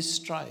by his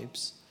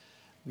stripes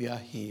we are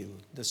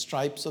healed. The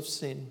stripes of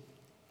sin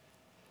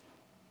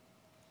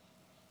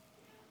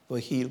were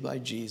healed by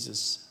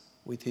Jesus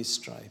with his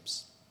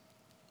stripes.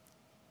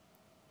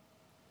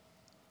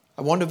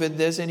 I wonder if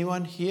there's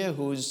anyone here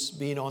who's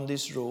been on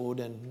this road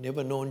and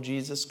never known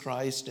Jesus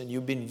Christ, and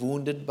you've been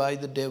wounded by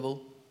the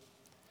devil,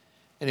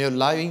 and you're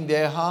lying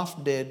there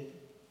half dead,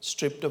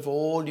 stripped of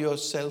all your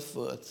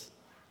self-worth.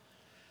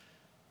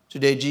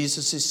 Today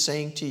Jesus is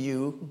saying to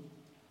you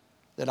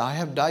that I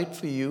have died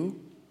for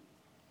you.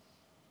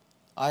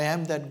 I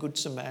am that good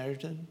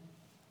Samaritan.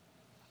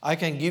 I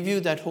can give you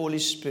that Holy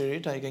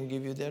Spirit. I can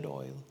give you that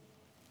oil.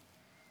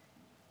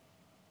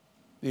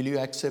 Will you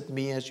accept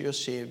me as your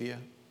Savior?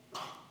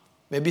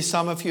 Maybe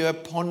some of you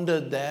have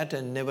pondered that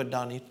and never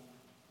done it.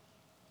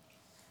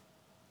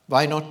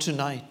 Why not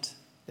tonight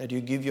that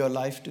you give your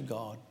life to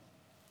God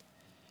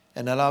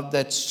and allow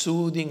that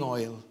soothing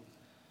oil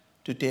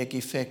to take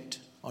effect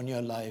on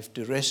your life,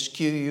 to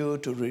rescue you,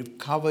 to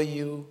recover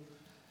you,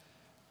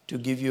 to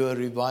give you a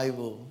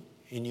revival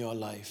in your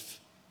life.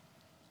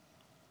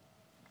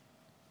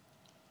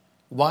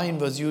 Wine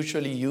was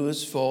usually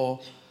used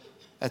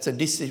as a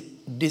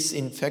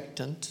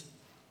disinfectant,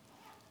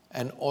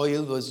 and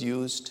oil was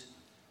used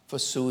for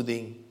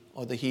soothing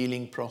or the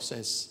healing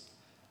process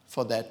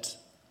for that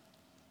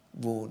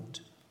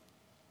wound.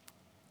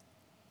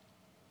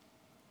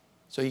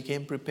 So he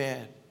came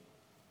prepared.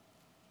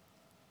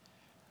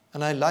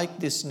 And I like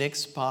this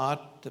next part,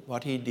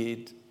 what he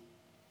did.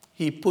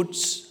 He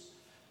puts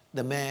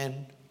the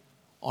man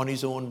on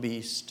his own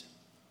beast.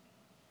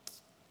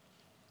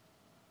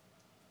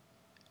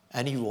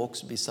 And he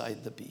walks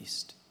beside the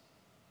beast.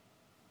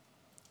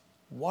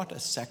 What a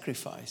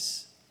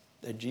sacrifice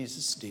that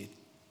Jesus did.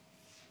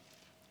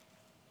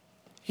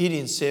 He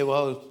didn't say,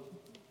 well,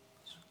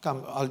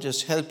 come, I'll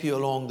just help you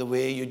along the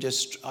way.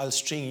 I'll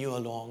string you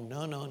along.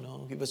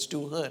 No. He was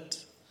too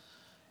hurt.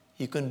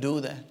 He couldn't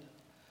do that.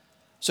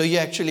 So he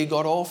actually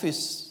got off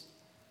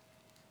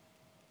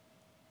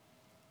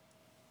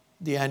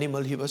the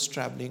animal he was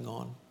traveling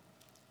on.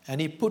 And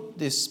he put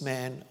this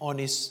man on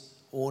his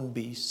own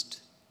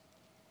beast.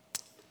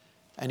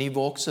 And he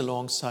walks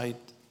alongside,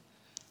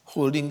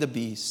 holding the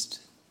beast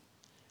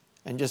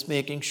and just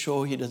making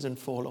sure he doesn't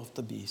fall off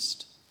the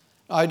beast.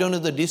 I don't know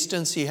the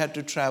distance he had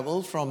to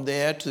travel from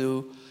there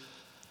to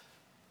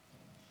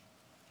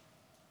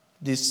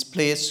this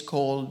place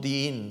called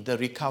the inn, the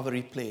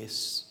recovery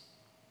place.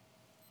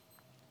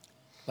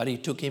 But he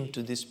took him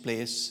to this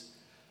place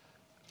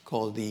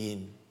called the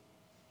inn.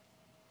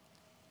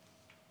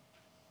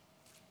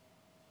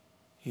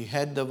 He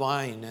had the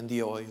wine and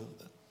the oil.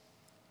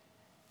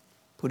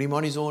 Put him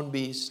on his own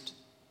beast.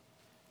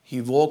 He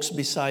walks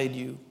beside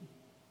you.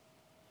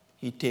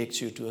 He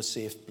takes you to a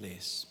safe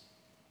place.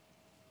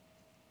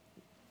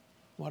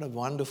 What a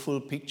wonderful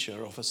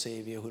picture of a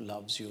Savior who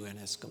loves you and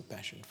has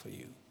compassion for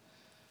you.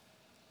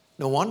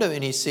 No wonder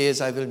when he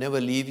says, I will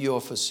never leave you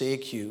or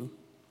forsake you.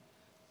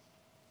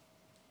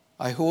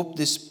 I hope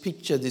this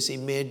picture, this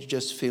image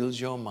just fills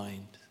your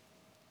mind.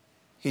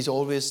 He's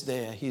always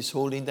there. He's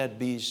holding that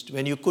beast.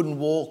 When you couldn't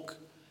walk,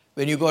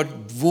 when you got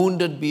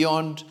wounded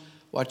beyond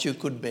what you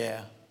could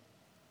bear,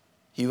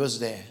 he was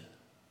there.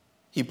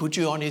 He put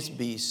you on his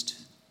beast.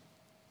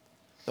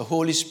 The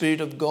Holy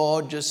Spirit of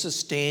God just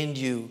sustained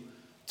you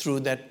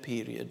through that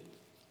period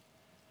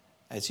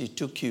as he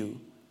took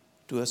you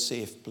to a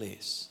safe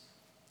place.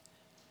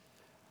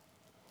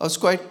 I was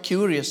quite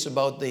curious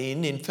about the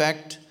inn. In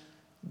fact,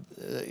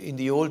 in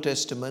the Old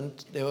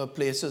Testament, there were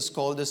places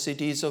called the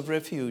cities of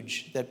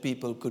refuge that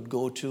people could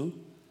go to.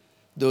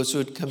 Those who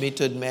had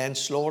committed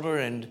manslaughter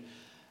and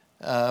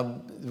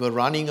were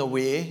running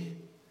away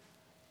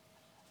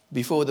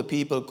before the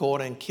people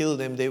caught and killed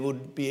them, they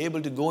would be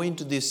able to go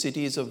into these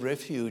cities of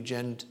refuge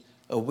and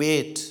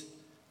await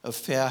a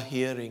fair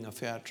hearing, a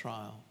fair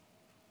trial.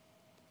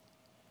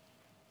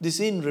 This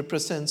inn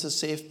represents a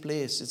safe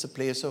place. It's a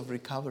place of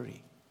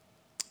recovery.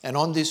 And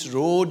on this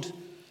road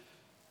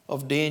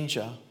of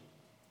danger,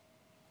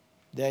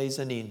 there is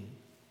an inn.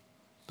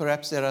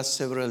 Perhaps there are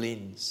several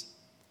inns.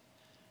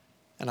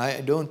 And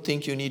I don't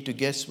think you need to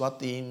guess what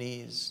the inn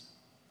is.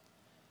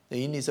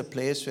 The inn is a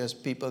place where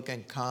people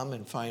can come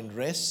and find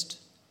rest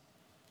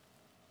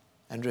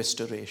and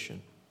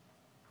restoration.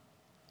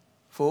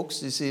 Folks,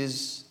 this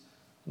is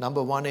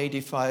number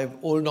 185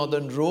 Old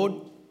Northern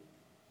Road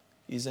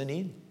is an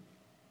inn.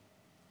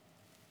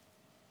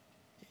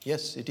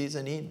 Yes, it is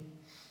an inn.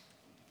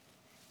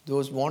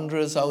 Those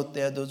wanderers out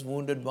there, those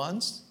wounded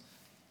ones,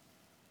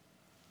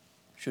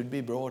 should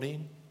be brought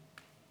in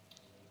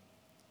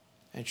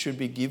and should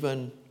be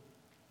given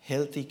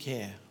healthy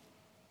care.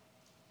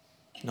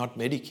 Not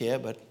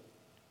Medicare, but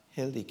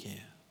healthy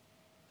care.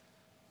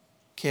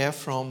 Care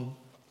from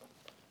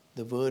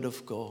the Word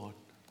of God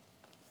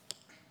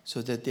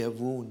so that their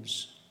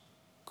wounds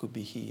could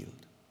be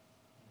healed.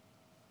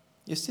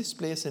 Is this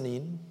place an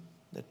inn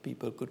that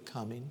people could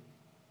come in?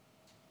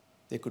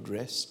 They could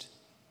rest?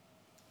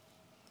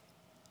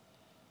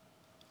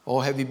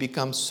 Or have we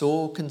become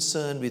so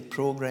concerned with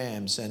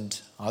programs and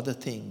other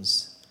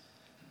things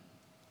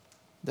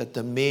that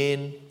the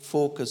main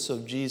focus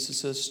of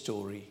Jesus'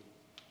 story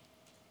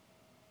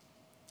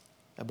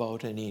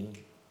about an inn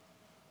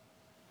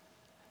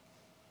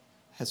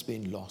has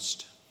been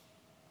lost?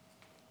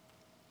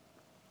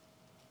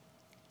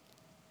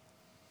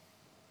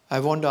 I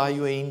wonder, are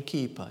you an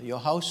innkeeper? Your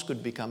house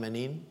could become an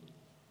inn.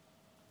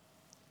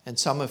 And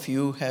some of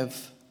you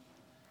have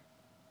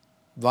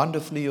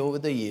wonderfully over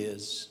the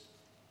years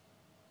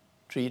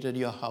treated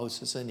your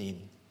house as an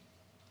inn.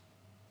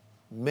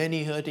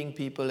 Many hurting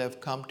people have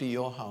come to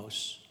your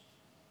house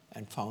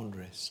and found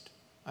rest.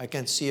 I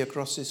can see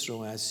across this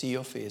room, I see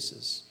your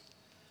faces.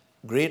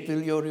 Great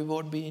will your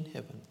reward be in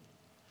heaven,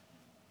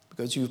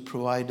 because you've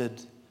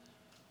provided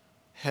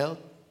help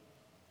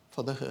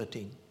for the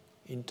hurting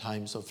in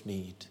times of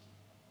need.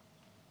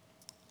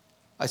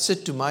 I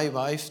said to my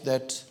wife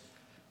that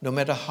no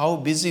matter how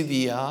busy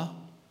we are,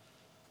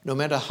 no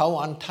matter how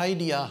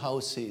untidy our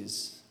house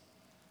is,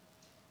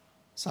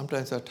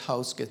 sometimes that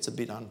house gets a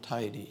bit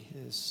untidy.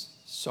 There's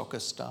soccer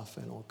stuff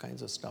and all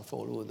kinds of stuff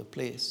all over the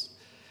place.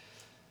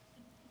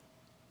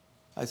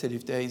 I said,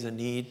 if there is a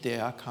need, they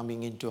are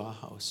coming into our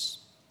house.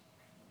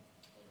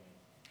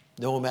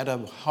 No matter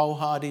how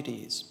hard it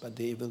is, but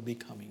they will be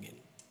coming in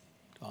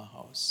to our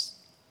house.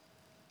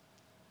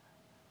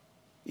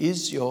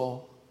 Is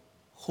your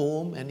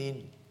home an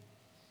inn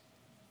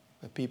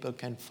where people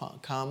can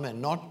come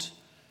and not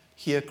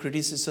hear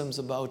criticisms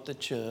about the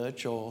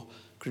church or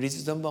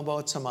criticism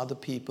about some other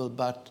people,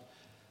 but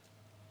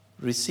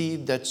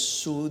receive that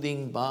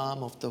soothing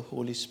balm of the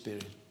Holy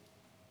Spirit?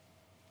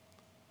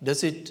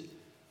 Does it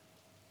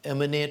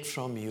emanate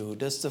from you?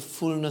 Does the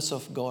fullness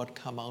of God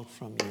come out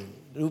from you?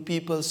 Do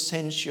people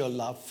sense your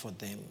love for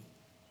them?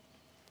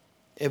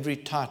 Every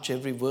touch,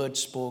 every word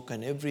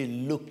spoken, every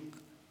look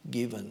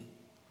given.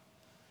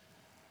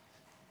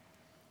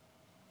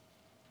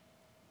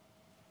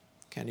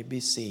 Can it be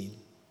seen?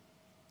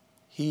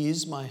 He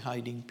is my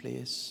hiding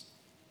place.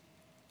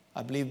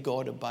 I believe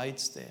God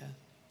abides there.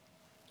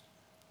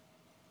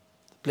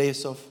 The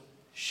place of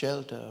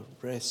shelter,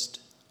 rest,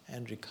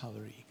 and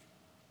recovery.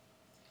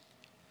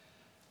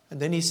 And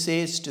then he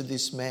says to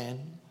this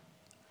man,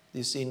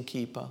 this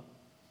innkeeper,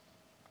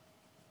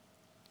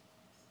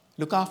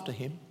 look after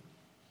him.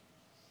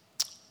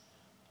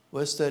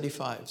 Verse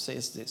 35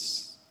 says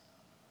this.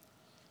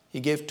 He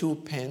gave 2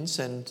 pence,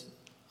 and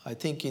I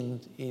think in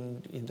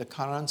the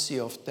currency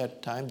of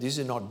that time, this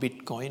is not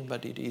Bitcoin,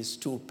 but it is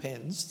 2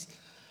 pence.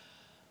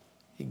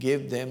 He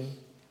gave them,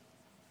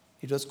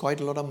 it was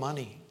quite a lot of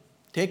money.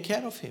 Take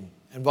care of him.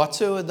 And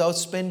whatsoever thou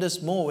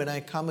spendest more, when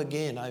I come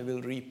again, I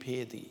will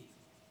repay thee.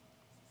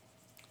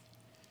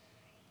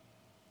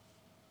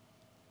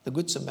 The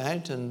Good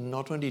Samaritan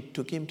not only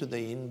took him to the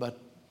inn,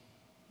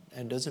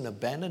 and doesn't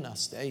abandon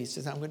us there. He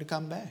says, I'm going to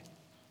come back.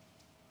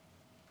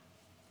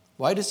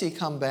 Why does he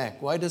come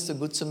back? Why does the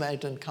Good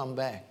Samaritan come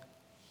back?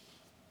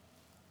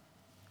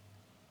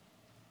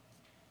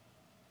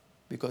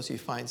 Because he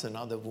finds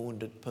another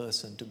wounded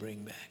person to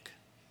bring back.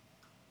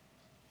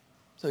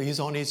 So he's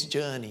on his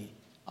journey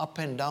up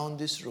and down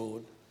this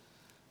road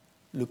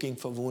looking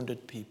for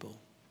wounded people.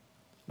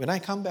 When I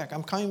come back,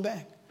 I'm coming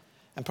back.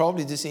 And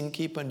probably this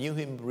innkeeper knew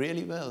him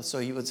really well, so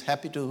he was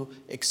happy to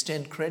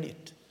extend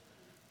credit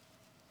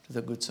to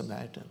the Good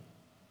Samaritan.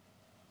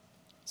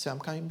 So I'm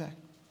coming back.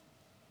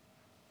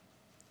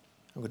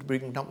 I'm going to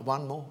bring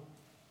one more.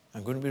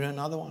 I'm going to bring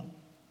another one.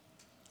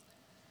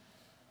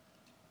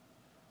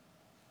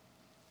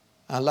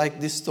 I like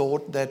this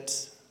thought that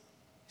he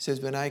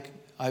says, when I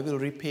will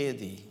repay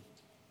thee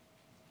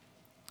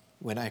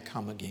when I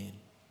come again.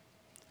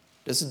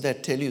 Doesn't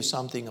that tell you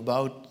something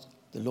about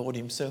the Lord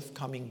himself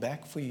coming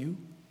back for you?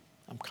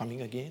 I'm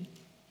coming again.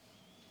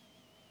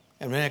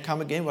 And when I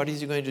come again, what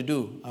is he going to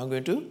do? I'm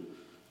going to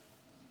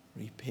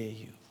repay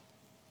you.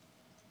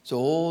 So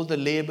all the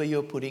labor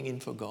you're putting in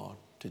for God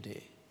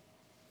today,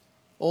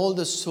 all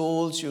the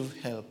souls you've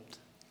helped,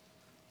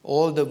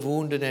 all the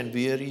wounded and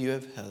weary you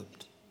have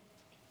helped,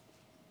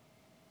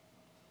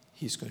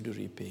 he's going to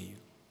repay you.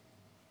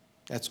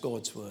 That's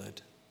God's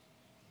word.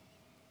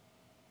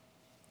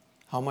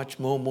 How much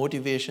more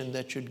motivation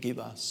that should give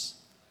us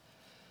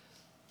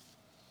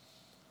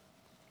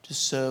to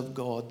serve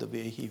God the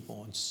way he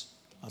wants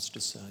us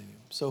to serve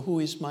him. So who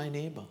is my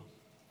neighbor?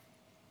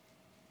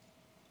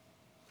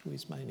 Who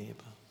is my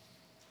neighbor?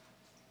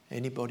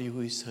 Anybody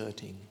who is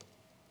hurting.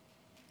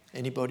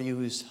 Anybody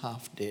who is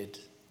half dead.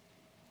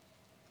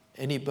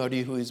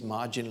 Anybody who is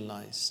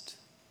marginalized.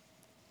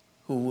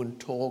 Who won't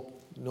talk,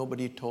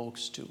 nobody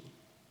talks to.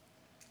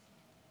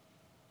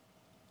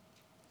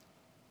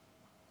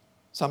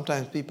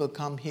 Sometimes people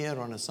come here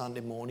on a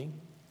Sunday morning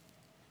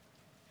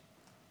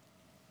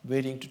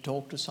waiting to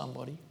talk to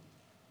somebody,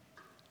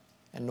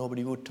 and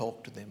nobody would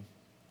talk to them.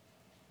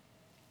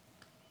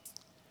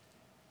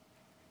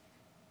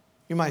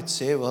 You might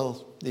say,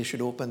 well, they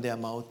should open their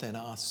mouth and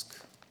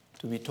ask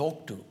to be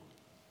talked to.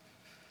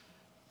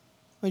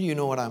 Well, you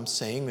know what I'm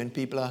saying. When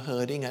people are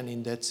hurting and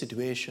in that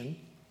situation,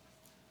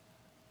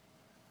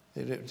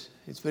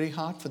 it's very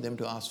hard for them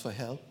to ask for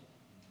help.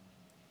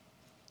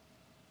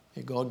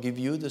 May God give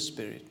you the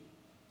spirit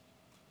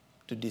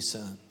to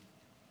discern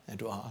and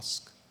to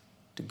ask,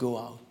 to go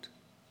out.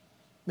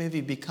 May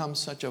we become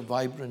such a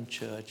vibrant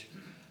church.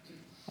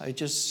 I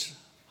just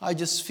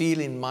feel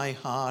in my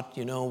heart,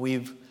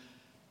 we've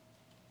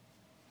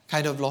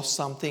kind of lost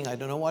something. I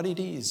don't know what it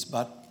is,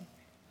 but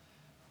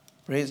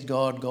praise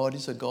God. God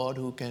is a God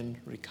who can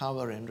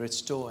recover and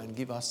restore and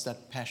give us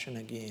that passion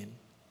again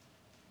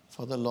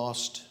for the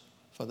lost,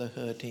 for the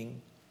hurting,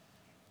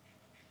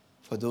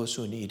 for those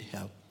who need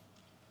help.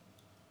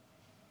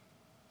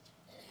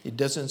 It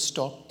doesn't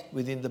stop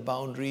within the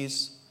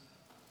boundaries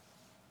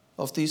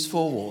of these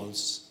four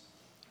walls,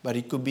 but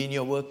it could be in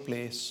your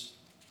workplace.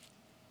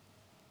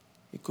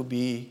 It could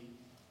be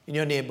in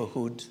your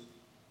neighborhood.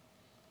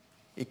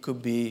 It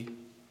could be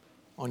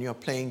on your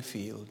playing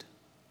field.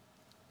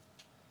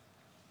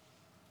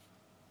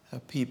 There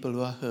are people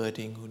who are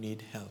hurting, who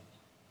need help.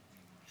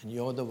 And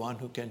you're the one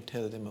who can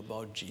tell them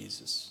about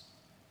Jesus.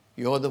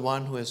 You're the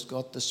one who has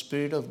got the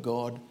Spirit of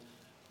God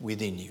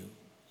within you.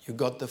 You've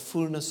got the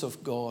fullness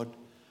of God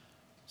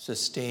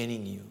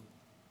sustaining you.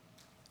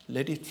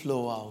 Let it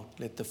flow out.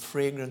 Let the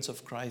fragrance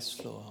of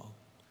Christ flow out.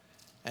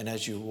 And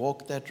as you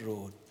walk that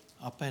road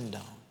up and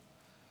down,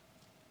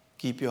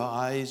 keep your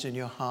eyes and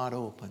your heart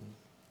open.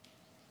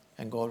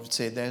 And God would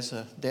say, there's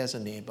a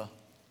neighbor.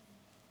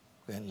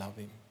 Go and love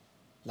him.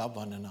 Love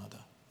one another.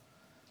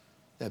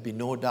 There'll be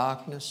no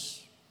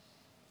darkness,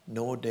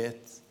 no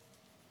death,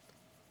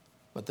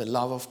 but the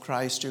love of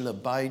Christ will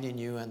abide in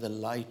you and the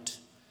light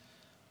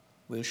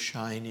will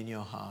shine in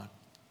your heart.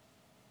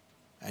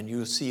 And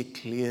you'll see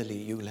clearly,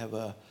 you will have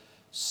a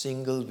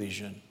single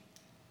vision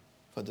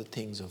for the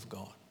things of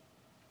God.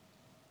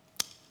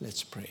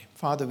 Let's pray.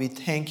 Father, we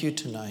thank you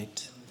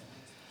tonight.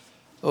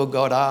 Oh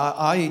God,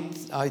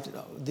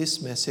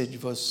 this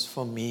message was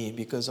for me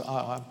because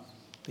I've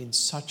been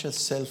such a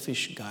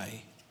selfish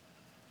guy.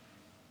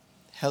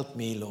 Help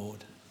me,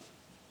 Lord.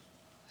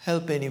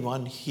 Help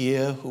anyone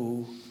here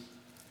who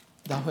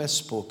thou hast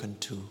spoken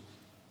to.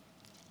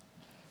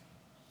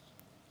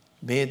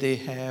 May they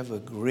have a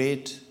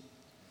great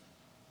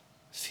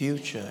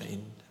future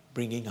in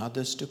bringing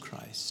others to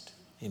Christ,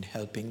 in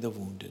helping the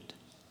wounded.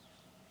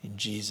 In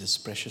Jesus'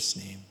 precious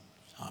name,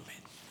 amen.